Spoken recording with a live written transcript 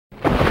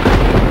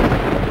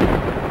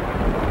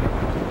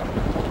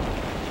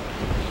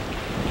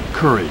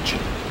courage.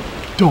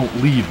 Don't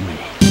leave me.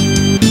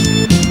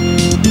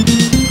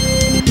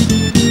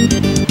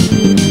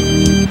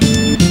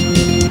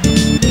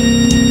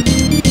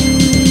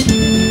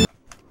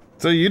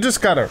 So you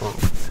just gotta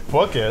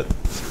book it.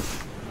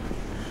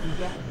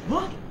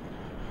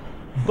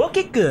 Book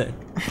it good.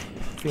 I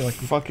feel like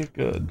fuck it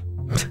good.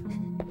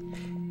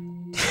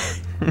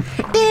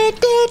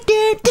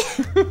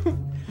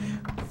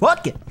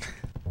 Fuck it.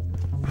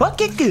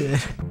 Fuck it good.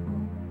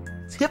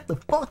 Let's hit the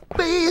fuck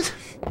bees.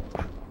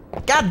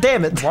 God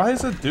damn it. Why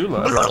does it do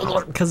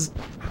that? Because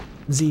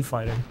Z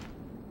fighting.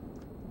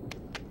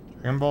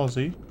 Dragon Ball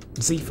Z?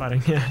 Z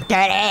fighting, yeah.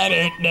 Last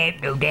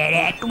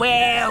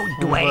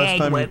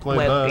time you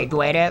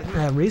played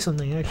that?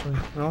 Recently, actually.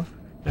 Well,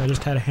 I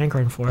just had a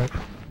hankering for it.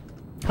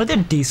 I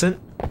did decent.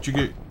 did you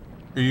get?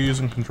 Are you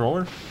using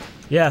controller?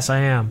 Yes, I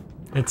am.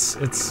 It's.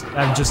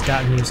 I've just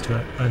gotten used to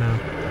it by now.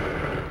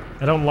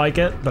 I don't like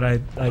it, but I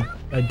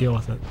deal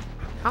with it.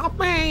 Help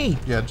me!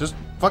 Yeah, just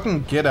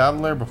fucking get out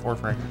of there before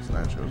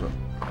Frankenstein shows up.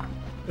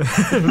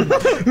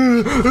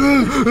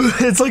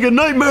 It's like a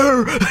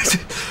nightmare!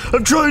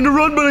 I'm trying to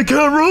run, but I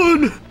can't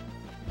run!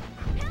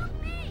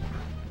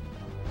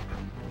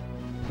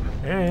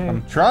 Hey.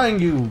 I'm trying,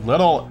 you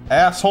little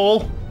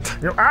asshole.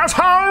 You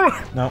asshole!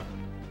 No.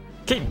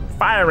 Keep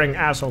firing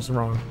assholes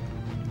wrong.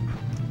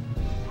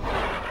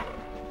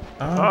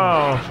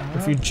 Oh,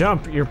 if you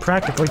jump, you're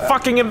practically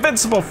fucking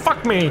invincible!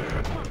 Fuck me!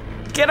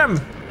 Get him!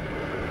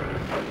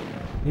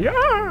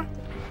 Yeah!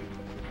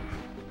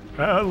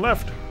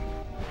 Left.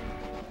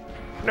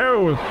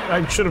 No,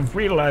 I should have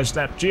realized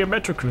that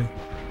geometrically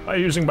by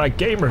using my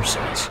gamer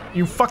sense.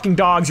 You fucking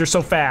dogs are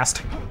so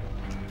fast.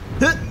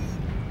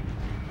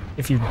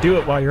 If you do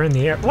it while you're in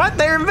the air. What?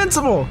 They're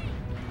invincible!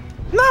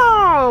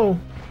 No!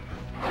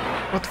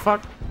 What the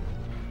fuck?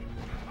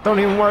 Don't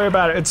even worry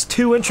about it. It's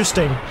too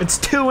interesting. It's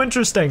too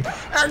interesting.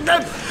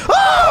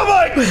 Oh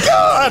my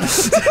god!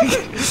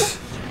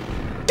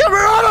 Get me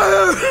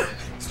out of here!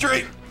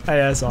 Straight.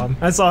 Hey, I saw him.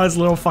 I saw his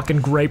little fucking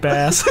grape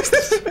ass.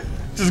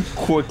 Just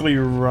quickly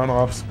run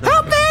off screen.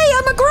 Help me!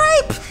 I'm a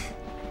grape!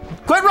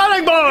 Quit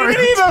running, boy!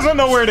 He doesn't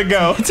know where to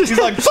go. He's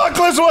like, fuck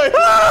this way!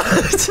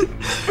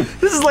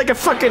 This is like a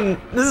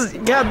fucking. This is.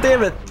 God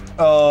damn it.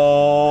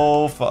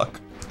 Oh, fuck.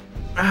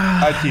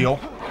 I heal.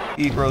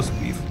 Eat roast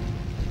beef.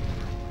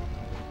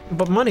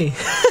 But money.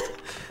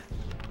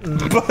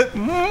 But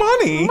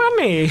money?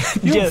 Money!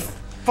 You Yeah.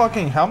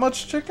 fucking how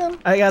much chicken?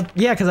 I got.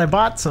 Yeah, because I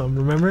bought some,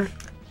 remember?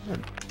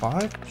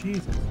 5?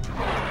 Jesus.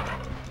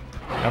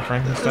 Now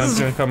Frankenstein's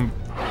gonna come.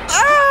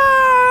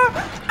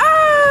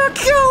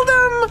 Killed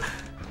him!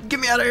 Get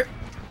me out of here.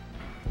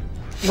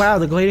 Wow,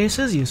 the Gladius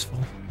is useful.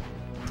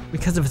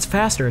 Because of its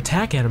faster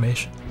attack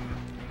animation.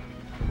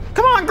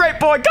 Come on, great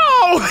boy,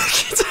 go!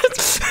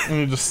 And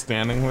you're just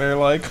standing there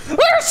like,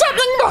 there's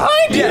something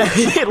behind you!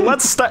 Yeah,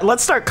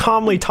 let's start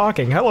calmly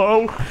talking.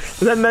 Hello. And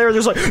then they're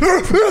just like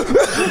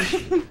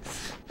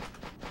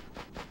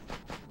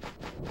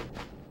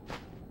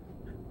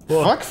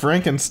Fuck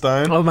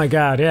Frankenstein. oh my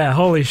god, yeah,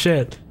 holy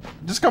shit.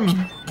 Just comes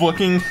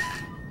booking.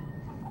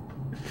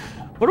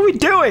 What are we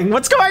doing?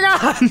 What's going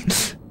on?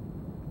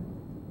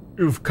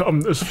 You've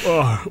come this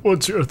far.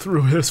 Once you're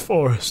through this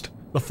forest,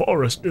 the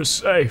forest is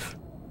safe.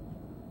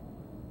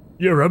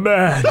 You're a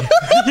man.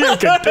 You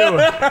can do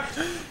it.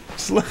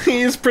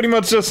 He's pretty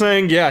much just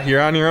saying, yeah,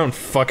 you're on your own,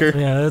 fucker.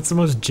 Yeah, that's the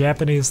most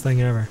Japanese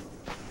thing ever.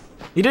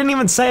 He didn't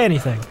even say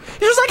anything.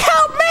 He was like,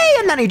 help me!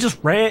 And then he just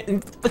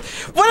ran.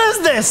 What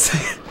is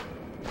this?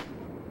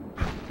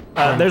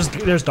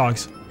 There's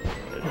dogs.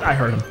 I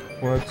heard him.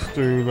 Let's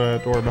do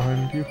that door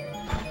behind you.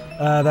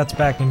 That's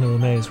back into the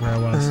maze where I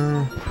was.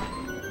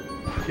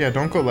 Yeah,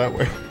 don't go that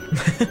way.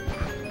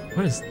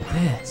 What is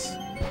this?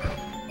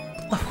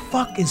 What the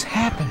fuck is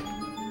happening?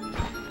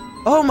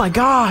 Oh my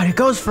god, it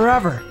goes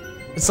forever.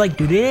 It's like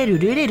you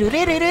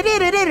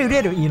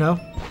know?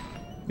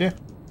 Yeah.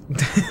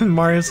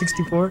 Mario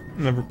 64?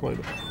 Never played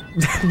it.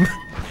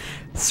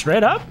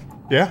 Straight up?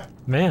 Yeah.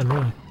 Man,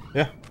 really?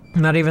 Yeah.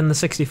 Not even the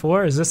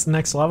 64? Is this the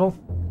next level?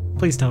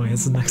 Please tell me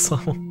it's the next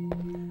level.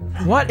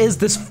 What is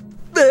this?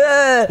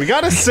 We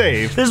gotta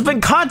save. There's been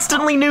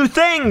constantly new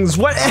things.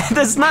 What?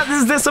 Is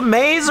this a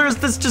maze or is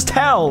this just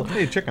hell?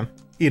 Hey, chicken.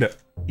 Eat it.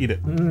 Eat it.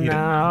 Eat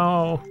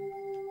No.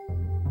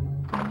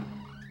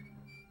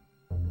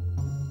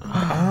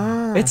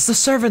 It's the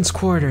servants'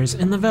 quarters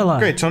in the villa.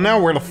 Great, so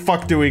now where the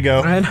fuck do we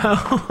go? I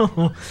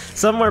know.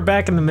 Somewhere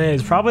back in the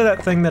maze. Probably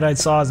that thing that I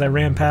saw as I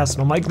ran past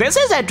and I'm like, this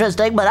is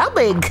interesting, but I'm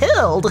being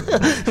killed.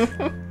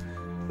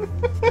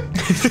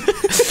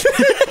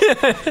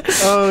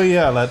 Oh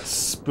yeah, that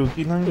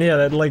spooky thing? Yeah,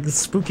 that like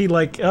spooky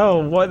like,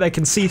 oh, what, I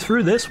can see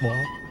through this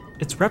wall.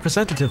 It's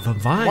representative of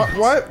vines.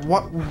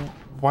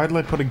 Why did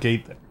I put a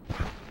gate there?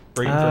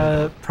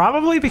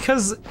 Probably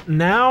because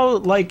now,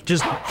 like,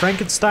 just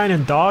Frankenstein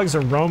and dogs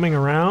are roaming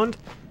around.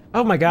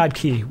 Oh my god,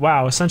 key.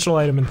 Wow, essential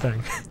item and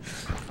thing.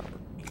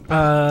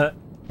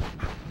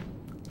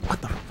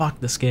 What the fuck,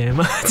 this game?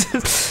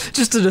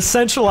 Just an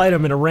essential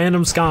item in a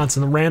random sconce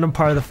in a random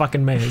part of the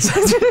fucking maze.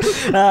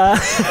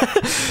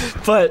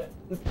 But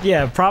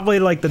yeah, probably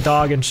like the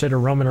dog and shit are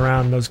roaming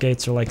around and those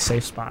gates are like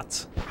safe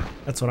spots.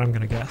 That's what I'm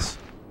gonna guess.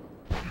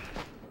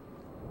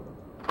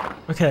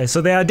 Okay,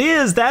 so the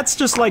idea is that's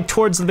just like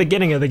towards the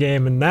beginning of the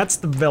game and that's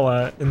the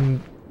villa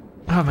and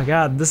oh my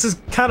god, this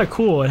is kind of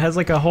cool. It has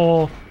like a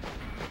whole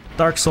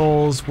Dark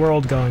Souls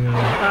world going on.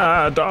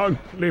 Ah, dog,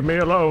 leave me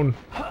alone.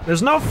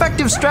 There's no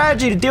effective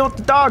strategy to deal with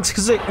the dogs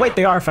because wait,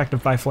 they are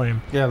affected by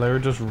flame. Yeah, they were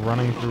just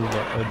running through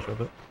the edge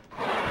of it.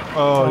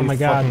 Oh my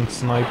god. Fucking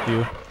sniped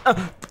you.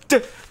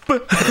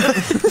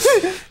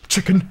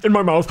 Chicken in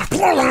my mouth.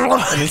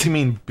 I think you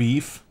mean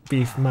beef.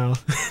 Beef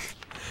mouth.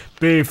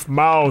 Beef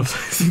mouth.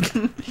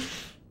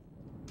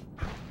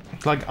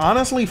 Like,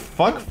 honestly,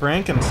 fuck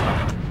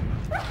Frankenstein.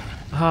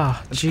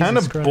 Ah, it's kind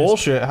of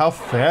bullshit how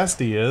fast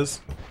he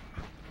is.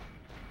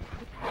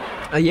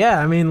 Yeah,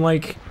 I mean,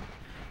 like...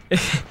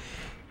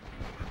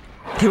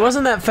 he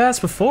wasn't that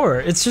fast before.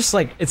 It's just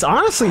like, it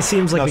honestly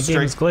seems like the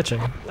game is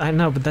glitching. I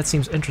know, but that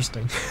seems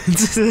interesting.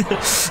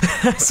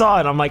 I saw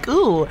it, I'm like,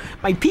 ooh,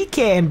 my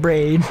pecan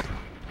brain.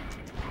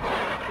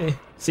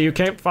 So you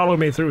can't follow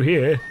me through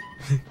here.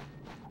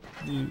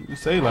 You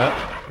say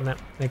that. No,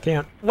 I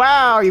can't.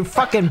 Wow, you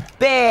fucking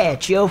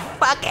bitch! You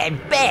fucking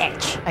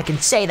bitch! I can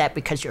say that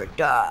because you're a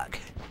dog.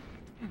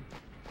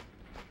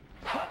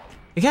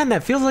 Again,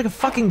 that feels like a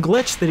fucking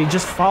glitch that he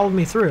just followed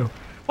me through.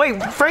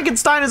 Wait,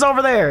 Frankenstein is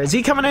over there! Is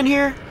he coming in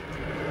here?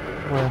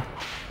 Where?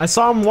 I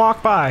saw him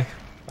walk by.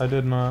 I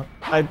did not.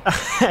 I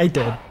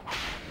did.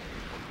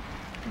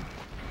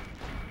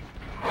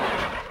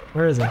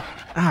 Where is he?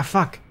 Ah,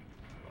 fuck.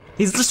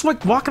 He's just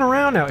like walking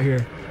around out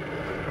here.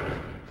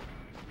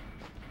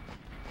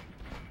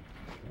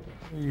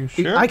 Are you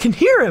sure? I can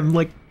hear him,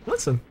 like,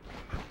 listen.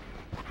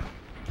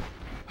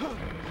 Oh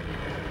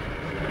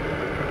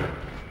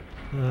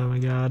my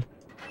god.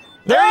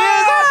 There he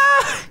is!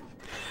 Ah!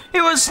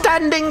 He was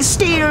standing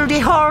still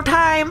the whole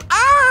time.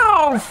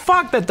 Ow!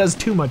 Fuck, that does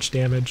too much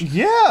damage.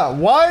 Yeah,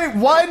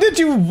 why did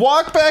you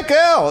walk back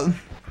out?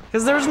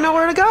 Because there's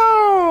nowhere to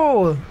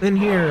go in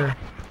here.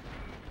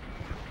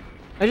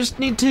 I just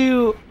need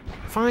to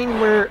find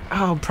where,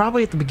 oh,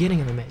 probably at the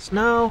beginning of the maze.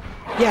 No,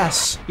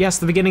 yes,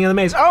 the beginning of the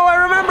maze. Oh, I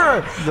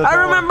remember! I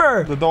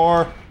remember! The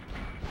door.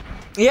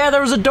 Yeah,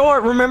 there was a door.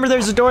 Remember,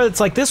 there's a door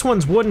that's like, this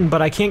one's wooden,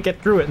 but I can't get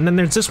through it. And then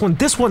there's this one.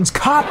 This one's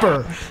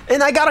copper.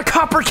 And I got a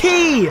copper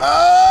key.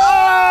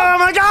 Oh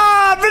my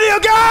god, video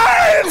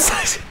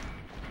games!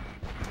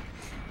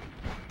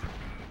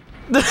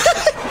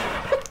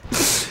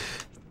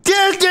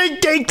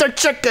 Get the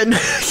chicken.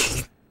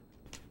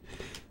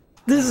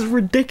 This is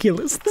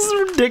ridiculous. This is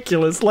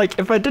ridiculous. Like,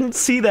 if I didn't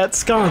see that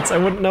sconce, I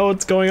wouldn't know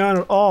what's going on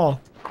at all.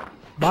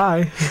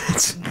 Bye.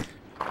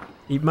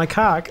 Eat my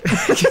cock.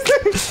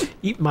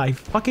 Eat my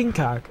fucking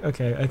cock.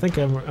 Okay, I think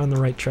I'm on the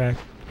right track.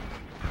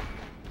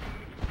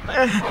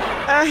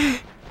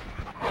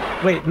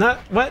 Wait, not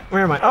what?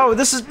 Where am I? Oh,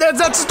 that's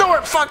the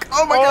door. Fuck!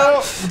 Oh my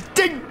god!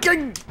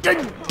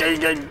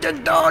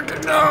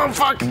 Dog! No,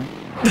 fuck!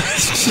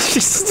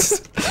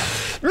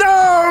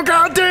 No!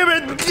 God damn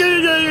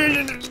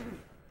it!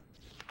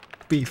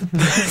 Beef.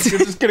 You're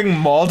just getting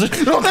mauled.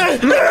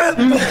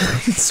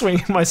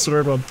 Swinging my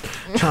sword while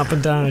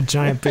chomping down a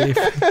giant beef.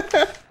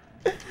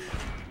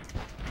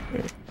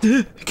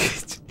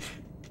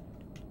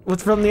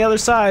 What's from the other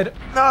side?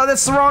 No,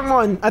 that's the wrong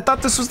one. I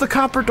thought this was the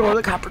copper door.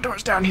 The copper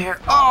door's down here.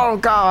 Oh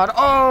god.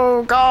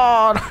 Oh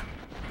god.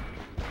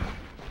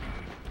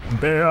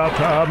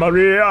 Beata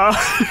Maria.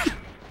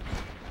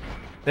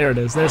 There it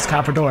is. There's the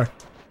copper door.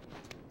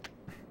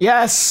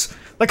 Yes!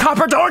 The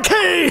copper door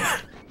key!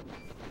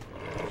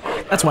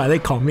 That's why they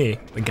call me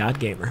the God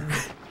Gamer.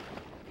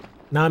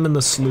 Now I'm in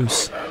the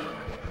sluice.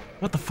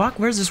 What the fuck?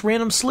 Where's this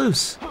random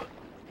sluice?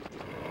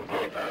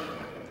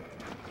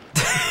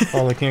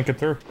 Oh, they can't get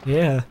through.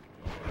 Yeah.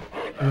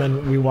 And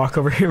then we walk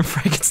over here and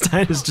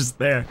Frankenstein is just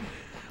there.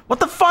 What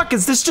the fuck?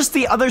 Is this just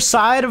the other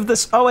side of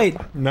this? Oh wait.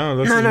 No,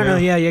 this no.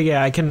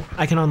 Yeah. I can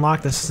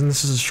unlock this and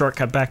this is a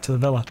shortcut back to the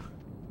villa.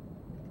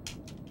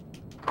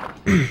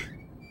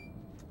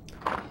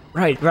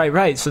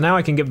 Right. So now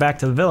I can get back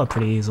to the villa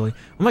pretty easily.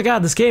 Oh my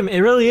god, this game, it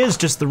really is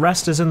just the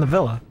rest is in the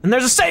villa. And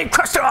there's a save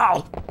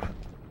crystal!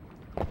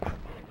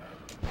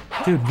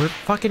 Dude, we're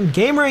fucking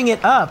gamering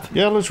it up.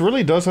 Yeah, this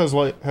really does have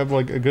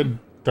like a good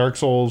Dark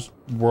Souls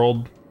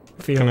world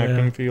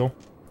connecting feel.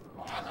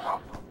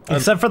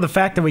 Except for the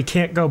fact that we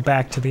can't go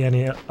back to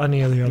any of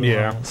the other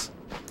levels.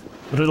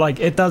 But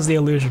it does the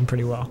illusion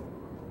pretty well.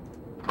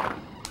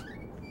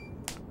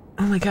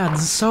 Oh my god,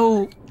 this is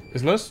so...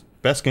 Is this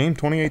best game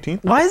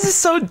 2018? Why is this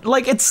so,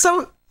 like, it's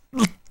so...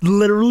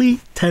 Literally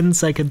 10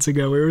 seconds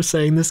ago we were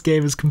saying this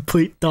game is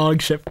complete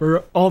dog shit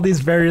for all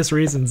these various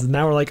reasons, and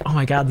now we're like, oh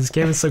my god, this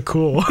game is so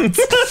cool.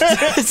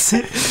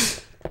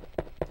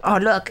 Oh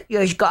look,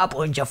 there's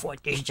goblins afoot.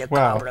 There's a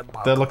Wow, goblin.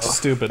 that looks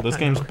stupid. This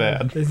game's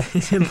bad.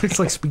 It looks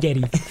like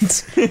spaghetti.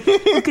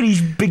 Look at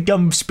these big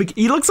dumb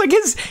spaghetti. He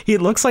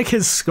looks like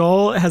his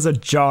skull has a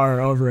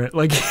jar over it,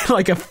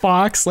 like a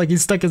fox. Like he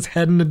stuck his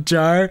head in a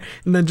jar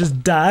and then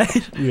just died.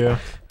 Yeah.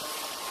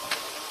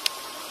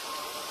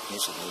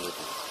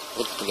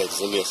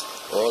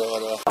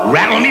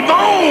 Rattle me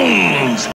bones!